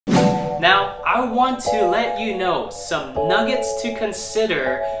Now, I want to let you know some nuggets to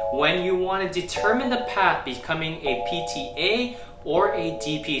consider when you want to determine the path becoming a PTA or a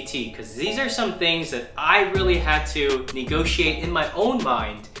DPT, because these are some things that I really had to negotiate in my own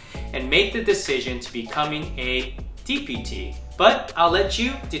mind and make the decision to becoming a DPT. But I'll let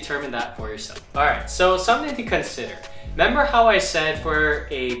you determine that for yourself. Alright, so something to consider. Remember how I said for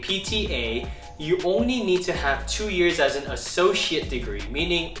a PTA, you only need to have 2 years as an associate degree,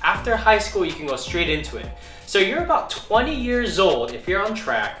 meaning after high school you can go straight into it. So you're about 20 years old if you're on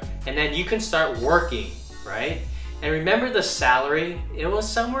track, and then you can start working, right? And remember the salary, it was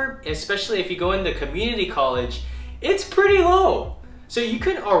somewhere, especially if you go into community college, it's pretty low. So you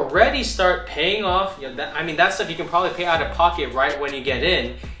can already start paying off, that stuff you can probably pay out of pocket right when you get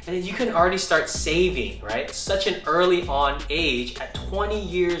in, and then you can already start saving, right? Such an early on age at 20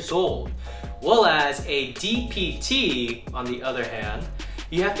 years old. Well, as a DPT, on the other hand,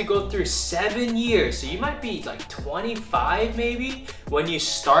 you have to go through 7 years. So you might be like 25 maybe when you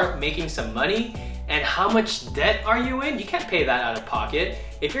start making some money. And how much debt are you in? You can't pay that out of pocket.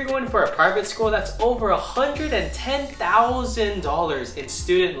 If you're going for a private school, that's over $110,000 in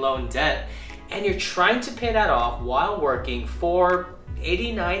student loan debt. And you're trying to pay that off while working for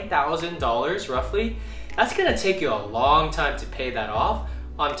 $89,000 roughly. That's gonna take you a long time to pay that off.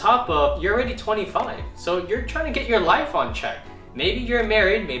 On top of, you're already 25, so you're trying to get your life on check. Maybe you're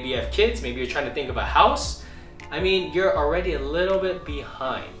married, maybe you have kids, maybe you're trying to think of a house. I mean, you're already a little bit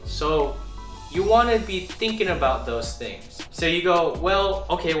behind. So you want to be thinking about those things. So you go, well,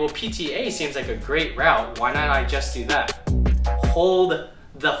 okay, well, PTA seems like a great route. Why not I just do that? Hold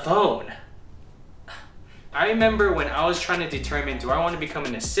the phone. I remember when I was trying to determine, do I want to become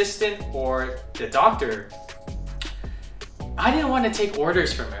an assistant or the doctor? I didn't want to take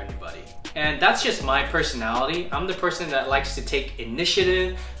orders from anybody. And that's just my personality. I'm the person that likes to take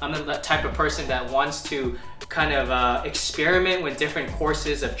initiative. I'm the type of person that wants to kind of experiment with different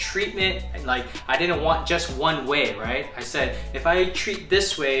courses of treatment. And like, I didn't want just one way, right? I said, if I treat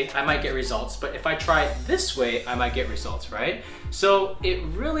this way, I might get results. But if I try it this way, I might get results, right? So it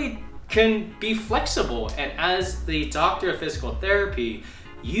really can be flexible. And as the doctor of physical therapy,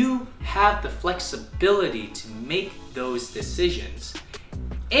 you have the flexibility to make those decisions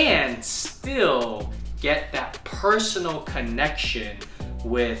and still get that personal connection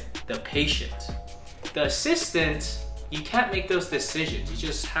with the patient. The assistant, you can't make those decisions. You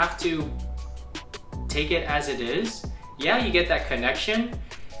just have to take it as it is. Yeah, you get that connection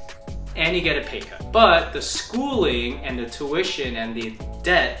and you get a pay cut. But the schooling and the tuition and the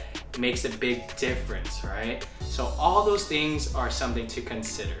debt makes a big difference, right? So all those things are something to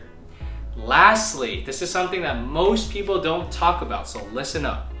consider. Lastly, this is something that most people don't talk about, so listen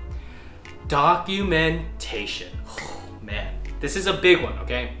up. Documentation. Oh, man, this is a big one,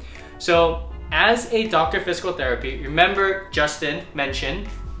 okay? So as a doctor of physical therapy, remember Justin mentioned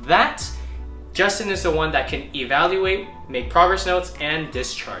that Justin is the one that can evaluate, make progress notes, and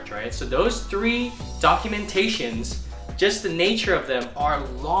discharge, right? So those 3 documentations, just the nature of them are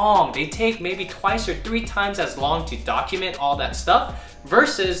long. They take maybe 2 or 3 times as long to document all that stuff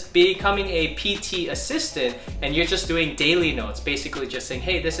versus becoming a PT assistant and you're just doing daily notes, basically just saying,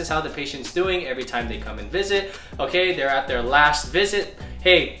 hey, this is how the patient's doing every time they come and visit. Okay, they're at their last visit.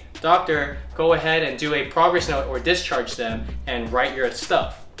 Hey, doctor, go ahead and do a progress note or discharge them and write your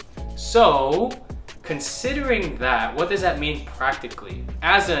stuff. So, considering that, what does that mean practically?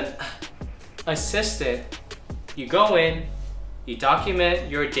 As an assistant, you go in, you document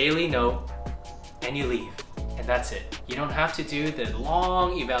your daily note, and you leave. And that's it. You don't have to do the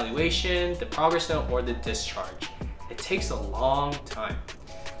long evaluation, the progress note, or the discharge. It takes a long time.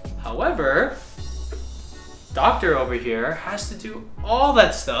 However, doctor over here has to do all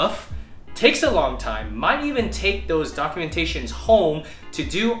that stuff, takes a long time, might even take those documentations home to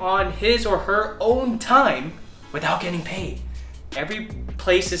do on his or her own time without getting paid. Every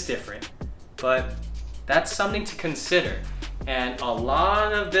place is different, but that's something to consider. And a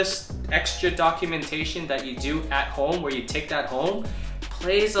lot of this extra documentation that you do at home, where you take that home,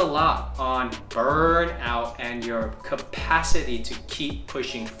 plays a lot on burnout and your capacity to keep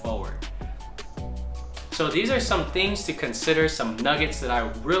pushing forward. So these are some things to consider, some nuggets that I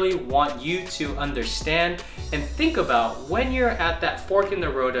really want you to understand and think about when you're at that fork in the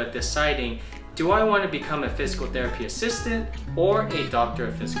road of deciding, do I want to become a physical therapy assistant or a doctor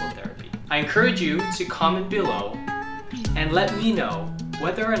of physical therapy? I encourage you to comment below and let me know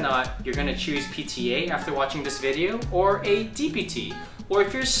whether or not you're going to choose PTA after watching this video or a DPT. Or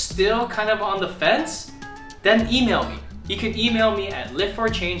if you're still kind of on the fence, then email me. You can email me at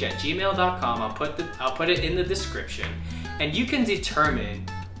liftforchange@gmail.com. I'll put it in the description. And you can determine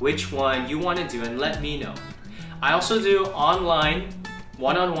which one you want to do and let me know. I also do online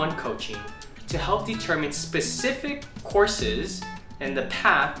one-on-one coaching to help determine specific courses and the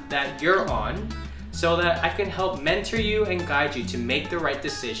path that you're on so that I can help mentor you and guide you to make the right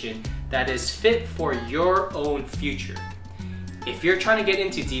decision that is fit for your own future. If you're trying to get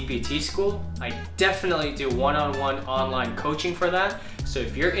into DPT school, I definitely do one-on-one online coaching for that. So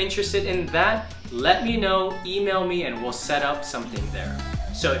if you're interested in that, let me know, email me, and we'll set up something there.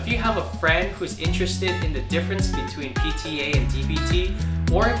 So if you have a friend who's interested in the difference between PTA and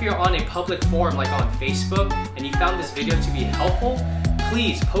DPT, or if you're on a public forum like on Facebook and you found this video to be helpful,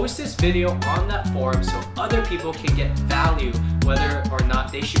 please post this video on that forum so other people can get value whether or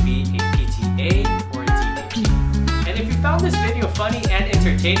not they should be a PTA or a DPT. And if you found this video funny and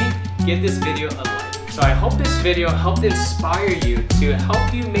entertaining, give this video a like. So I hope this video helped inspire you to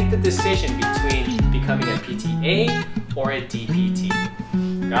help you make the decision between becoming a PTA or a DPT.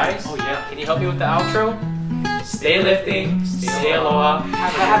 Guys, oh yeah, can you help me with the outro? Stay lifting, stay aloha,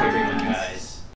 have a great one.